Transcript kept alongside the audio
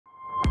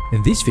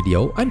In this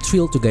video, I'm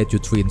thrilled to guide you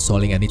through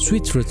installing any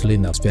Switchroot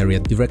Linux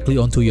variant directly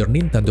onto your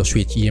Nintendo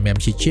Switch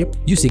EMMC chip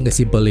using a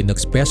simple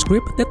Linux bash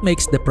script that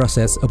makes the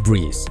process a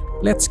breeze.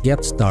 Let's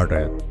get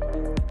started.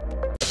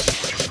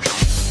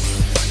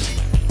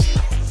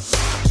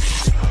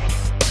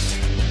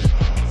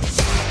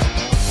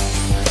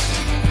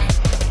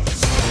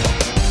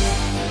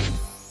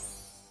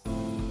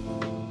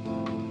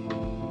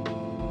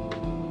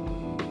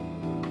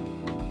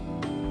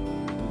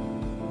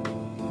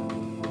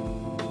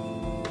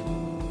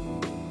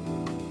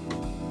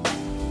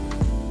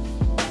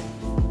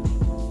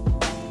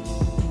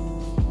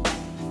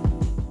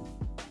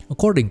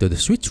 According to the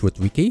Switchroot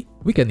wiki,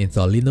 we can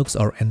install Linux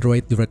or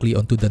Android directly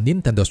onto the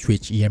Nintendo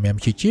Switch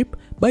EMMC chip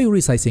by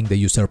resizing the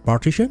user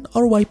partition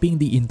or wiping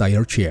the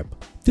entire chip.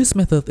 This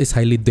method is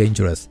highly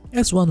dangerous,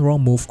 as one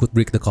wrong move could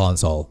break the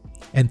console.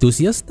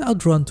 Enthusiasts are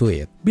drawn to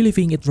it,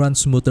 believing it runs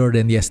smoother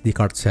than the SD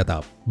card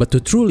setup. But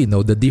to truly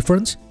know the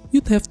difference,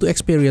 you'd have to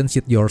experience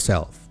it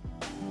yourself.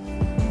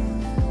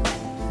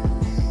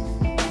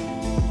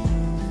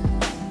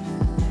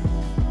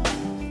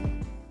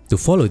 To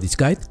follow this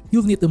guide,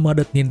 you'll need a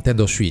modded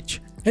Nintendo Switch.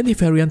 Any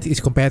variant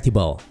is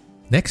compatible.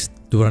 Next,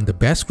 to run the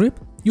bash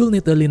script, you'll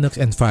need a Linux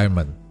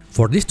environment.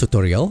 For this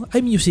tutorial,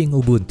 I'm using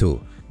Ubuntu,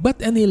 but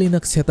any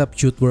Linux setup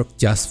should work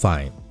just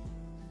fine.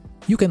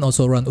 You can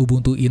also run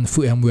Ubuntu in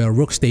VMware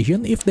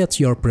Workstation if that's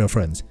your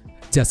preference.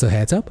 Just a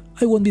heads up,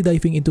 I won't be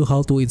diving into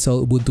how to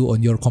install Ubuntu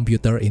on your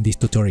computer in this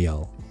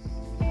tutorial.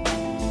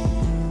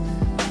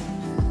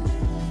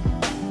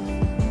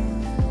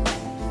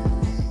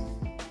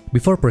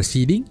 Before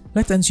proceeding,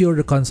 let's ensure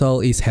the console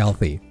is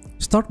healthy.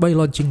 Start by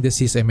launching the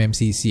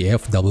SYSMMC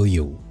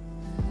CFW.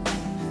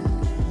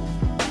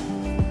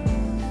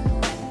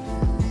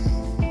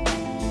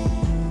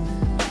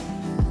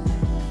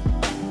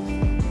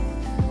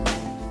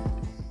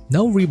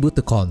 Now reboot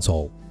the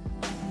console.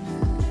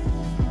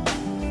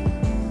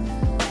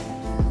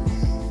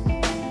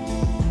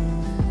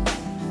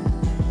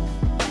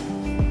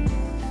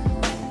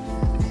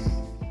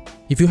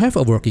 If you have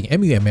a working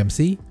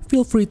EMUMMC,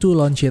 feel free to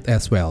launch it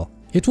as well.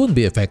 It won't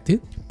be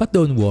affected, but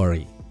don't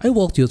worry, I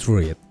walked you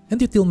through it,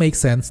 and it will make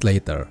sense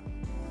later.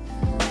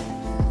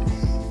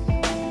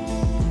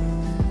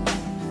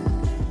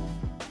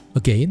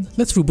 Again,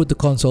 let's reboot the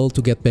console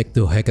to get back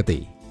to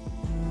Hecate.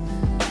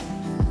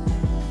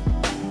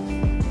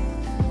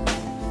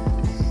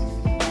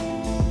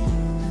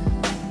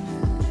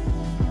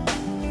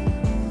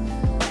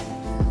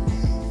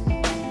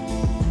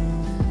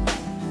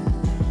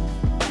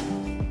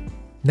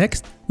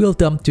 Next, we'll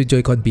dump to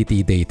JOYCON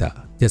BT data.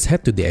 Just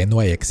head to the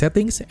NYX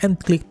settings and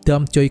click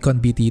Dump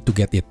JOYCON BT to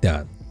get it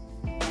done.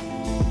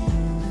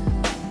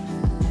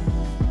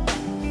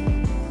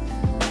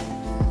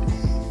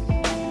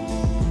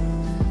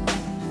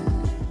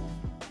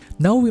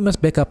 Now we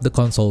must back up the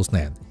console's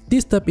NAND.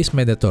 This step is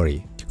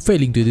mandatory.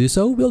 Failing to do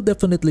so will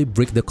definitely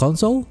break the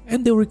console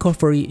and the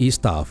recovery is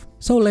tough,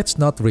 so let's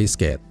not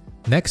risk it.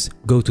 Next,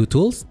 go to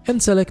Tools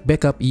and select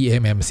Backup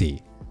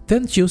EMMC.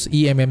 Then choose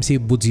EMMC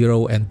boot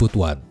 0 and boot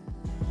 1.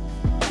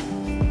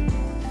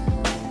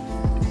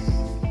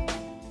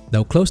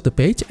 Now close the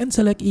page and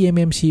select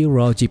EMMC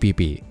raw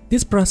GPP.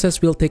 This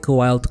process will take a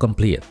while to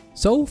complete,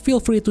 so feel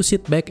free to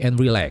sit back and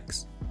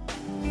relax.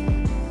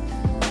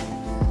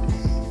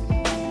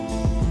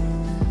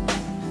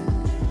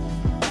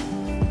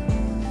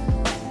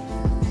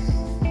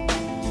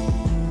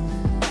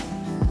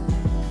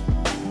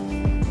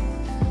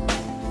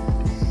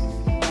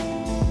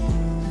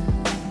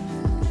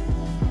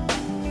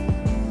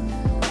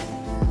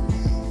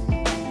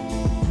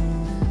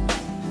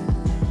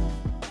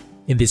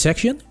 In this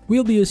section,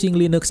 we'll be using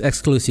Linux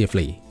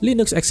exclusively.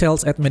 Linux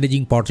excels at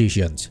managing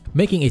partitions,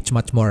 making it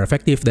much more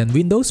effective than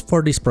Windows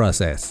for this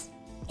process.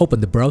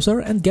 Open the browser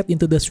and get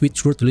into the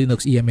Switchroot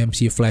Linux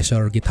EMMC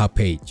Flasher GitHub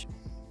page.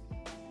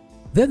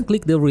 Then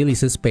click the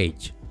Releases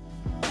page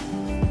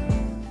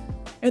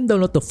and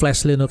download the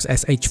Flash Linux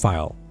SH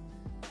file.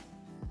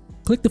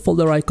 Click the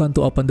folder icon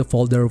to open the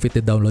folder with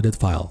the downloaded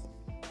file.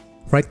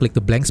 Right-click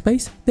the blank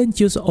space, then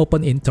choose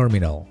Open in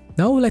Terminal.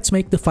 Now let's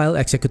make the file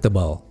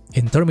executable.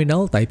 In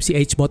terminal, type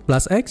chmod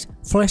 +x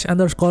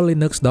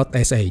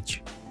 /linux.sh.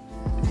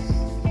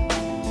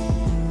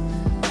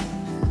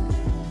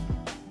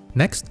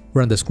 Next,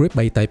 run the script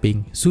by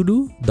typing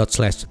sudo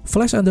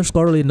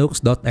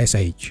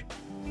 /flash_linux.sh.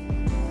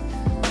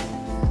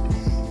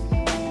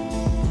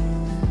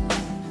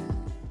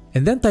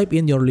 And then type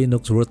in your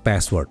Linux root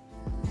password.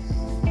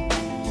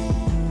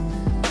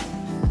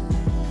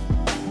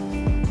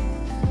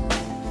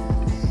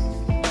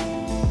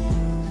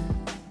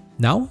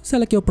 Now,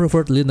 select your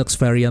preferred Linux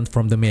variant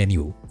from the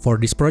menu. For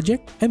this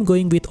project, I'm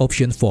going with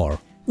option 4,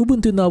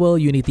 Ubuntu Novel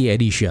Unity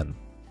Edition.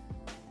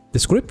 The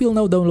script will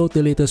now download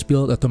the latest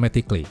build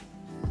automatically.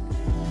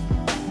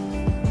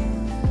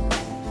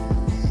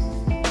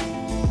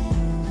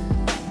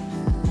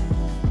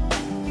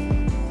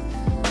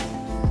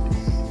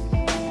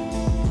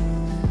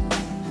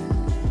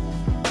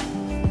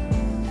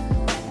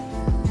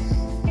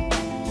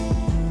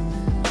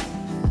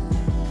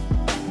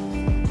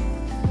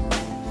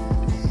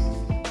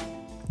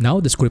 Now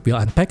the script will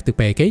unpack the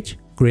package,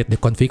 create the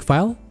config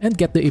file, and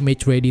get the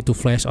image ready to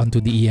flash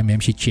onto the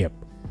EMMC chip.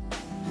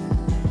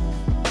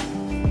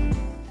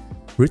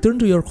 Return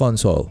to your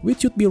console,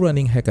 which should be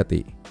running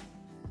Hecate.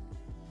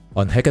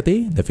 On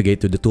Hecate, navigate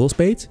to the Tools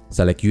page,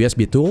 select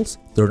USB Tools,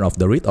 turn off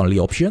the read-only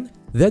option,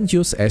 then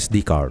choose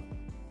SD card.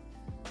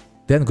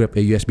 Then grab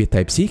a USB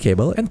Type-C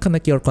cable and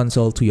connect your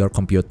console to your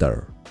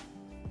computer.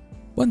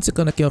 Once you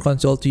connect your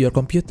console to your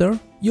computer,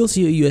 you'll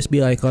see a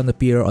USB icon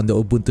appear on the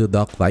Ubuntu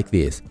dock like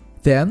this.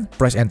 Then,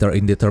 press enter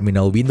in the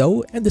terminal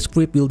window and the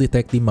script will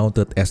detect the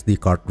mounted SD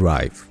card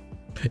drive.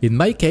 In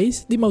my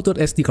case, the mounted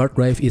SD card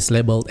drive is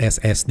labeled as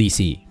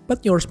SDC,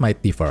 but yours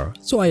might differ,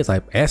 so I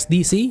type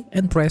SDC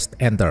and pressed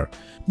enter.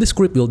 The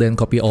script will then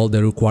copy all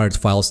the required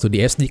files to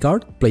the SD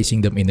card,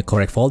 placing them in the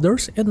correct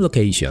folders and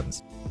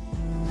locations.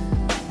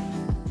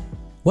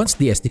 Once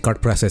the SD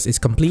card process is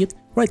complete,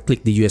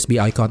 right-click the USB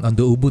icon on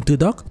the Ubuntu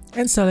dock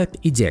and select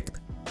Eject.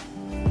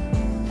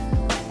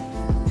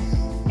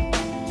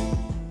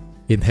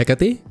 In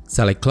Hecate,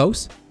 select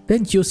Close,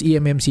 then choose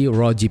EMMC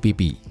raw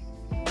GPP.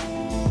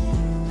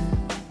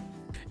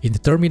 In the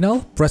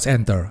terminal, press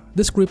enter.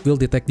 The script will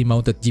detect the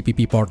mounted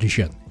GPP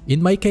partition.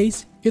 In my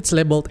case, it's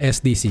labeled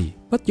SDC,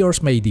 but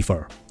yours may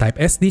differ. Type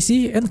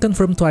SDC and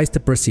confirm twice to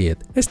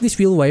proceed, as this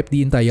will wipe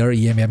the entire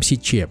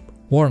EMMC chip.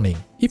 Warning: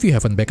 if you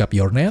haven't backed up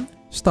your NAND,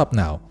 stop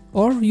now,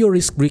 or you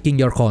risk breaking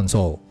your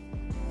console.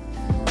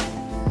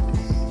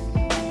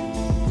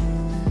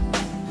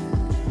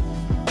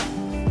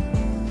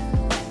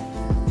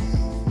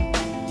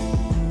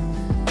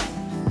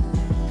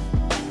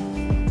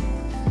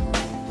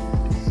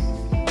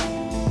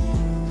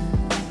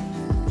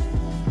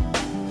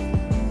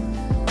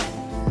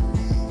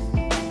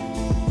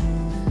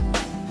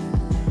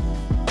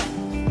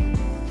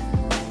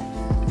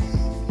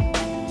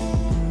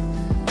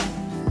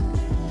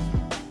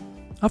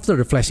 After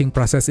the flashing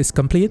process is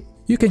complete,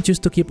 you can choose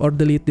to keep or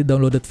delete the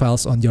downloaded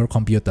files on your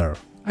computer.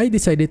 I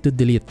decided to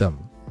delete them.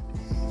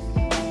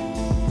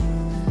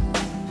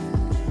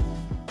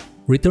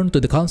 Return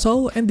to the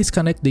console and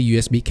disconnect the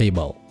USB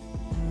cable.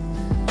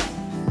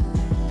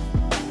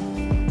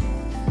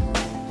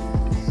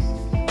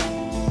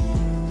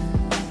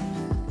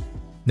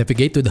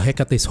 Navigate to the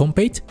Hecate's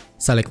homepage,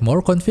 select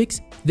More Configs,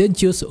 then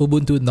choose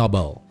Ubuntu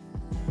Noble.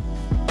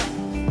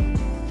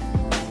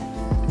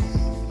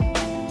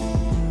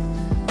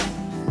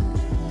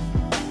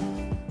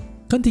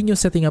 Continue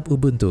setting up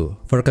Ubuntu.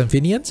 For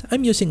convenience,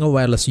 I'm using a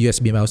wireless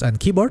USB mouse and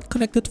keyboard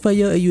connected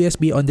via a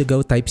USB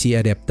on-the-go Type-C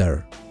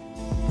adapter.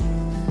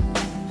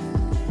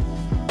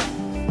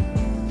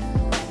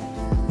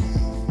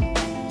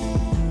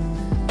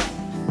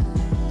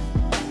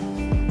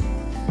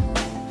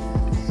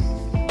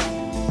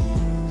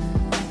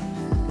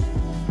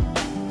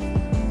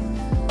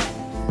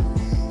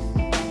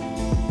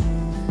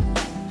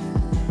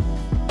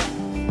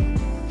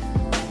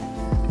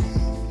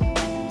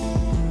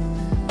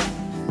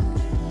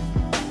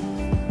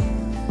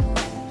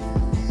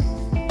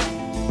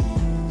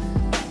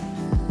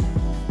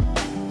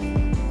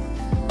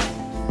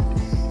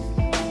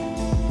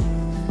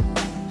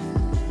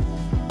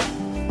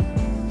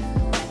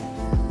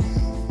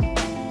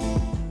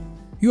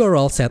 You are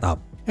all set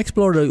up.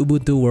 Explore the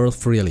Ubuntu world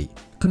freely.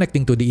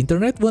 Connecting to the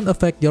internet won't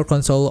affect your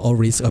console or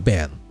risk a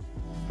ban.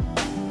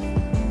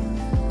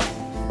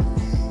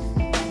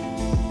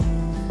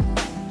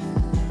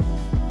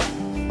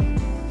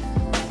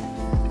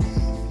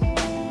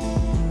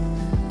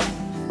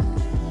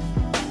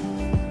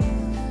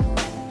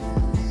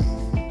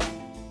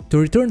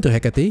 To return to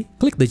Hecate,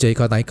 click the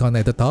JOYCON icon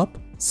at the top,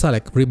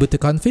 select Reboot to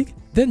Config,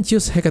 then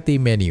choose Hecate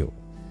menu.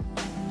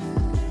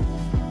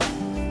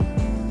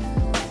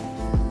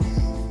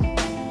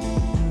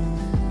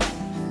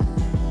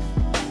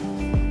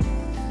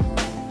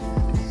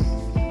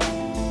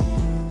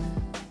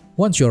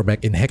 Once you're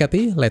back in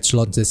Hecate, let's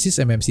launch the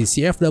SYSMMC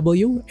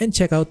CFW and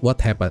check out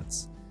what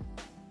happens.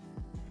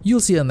 You'll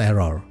see an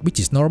error, which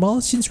is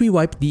normal since we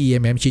wiped the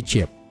EMMC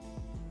chip.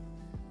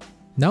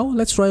 Now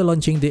let's try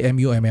launching the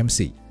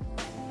EMUMMC.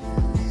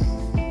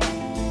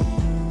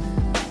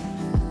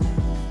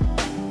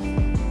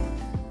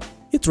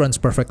 It runs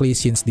perfectly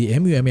since the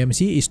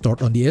EMUMMC is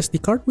stored on the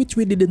SD card, which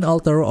we didn't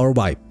alter or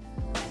wipe.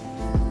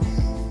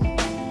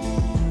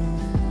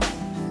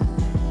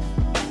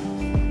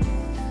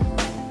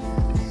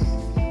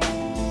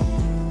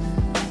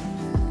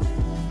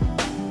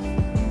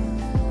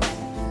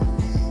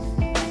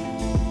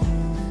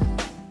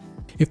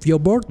 If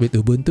you're bored with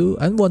Ubuntu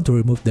and want to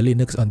remove the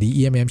Linux on the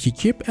EMMC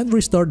chip and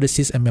restore the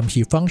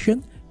SYSMMC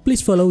function, please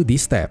follow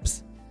these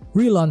steps.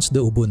 Relaunch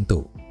the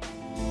Ubuntu.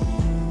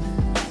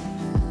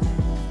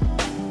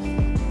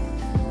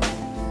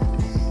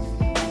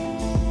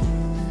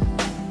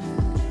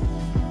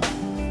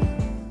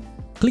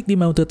 Click the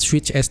mounted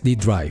Switch SD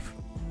drive.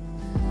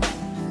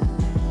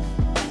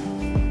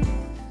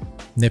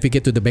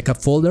 Navigate to the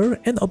backup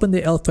folder and open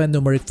the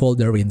alphanumeric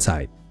folder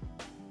inside.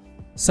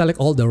 Select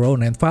all the raw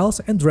NAND files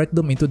and drag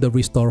them into the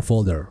restore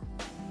folder.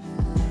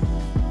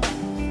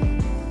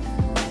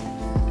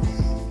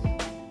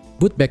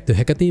 Boot back to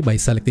Hecate by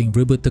selecting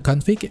Reboot to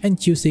Config and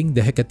choosing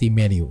the Hecate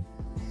menu.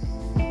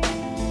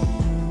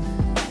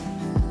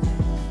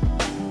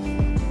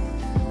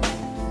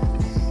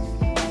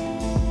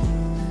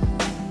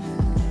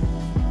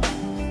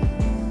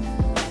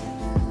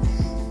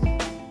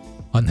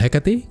 On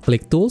Hecate,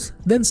 click Tools,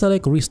 then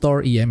select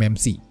Restore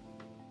EMMC.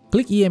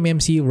 Click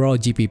EMMC Raw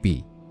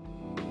GPP.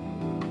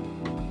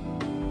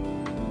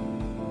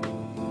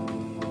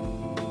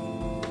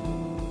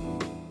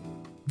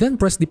 Then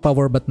press the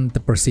power button to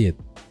proceed.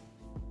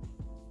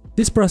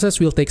 This process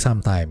will take some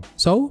time,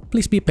 so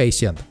please be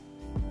patient.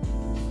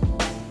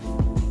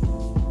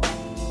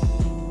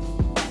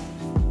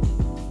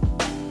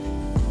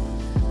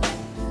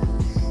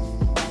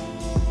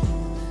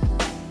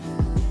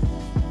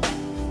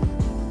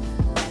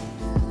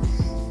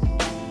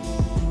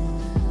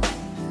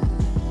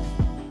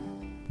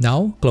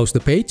 Now, close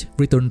the page,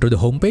 return to the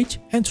home page,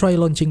 and try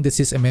launching the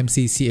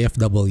SYSMMC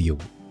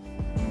CFW.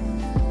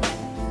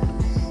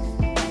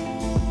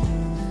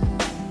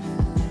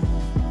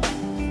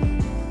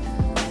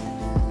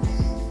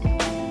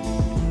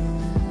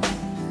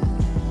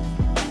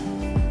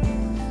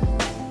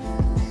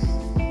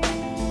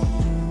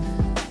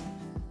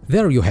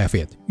 There you have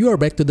it. You are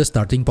back to the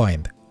starting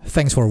point.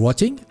 Thanks for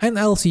watching, and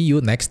I'll see you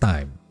next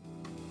time.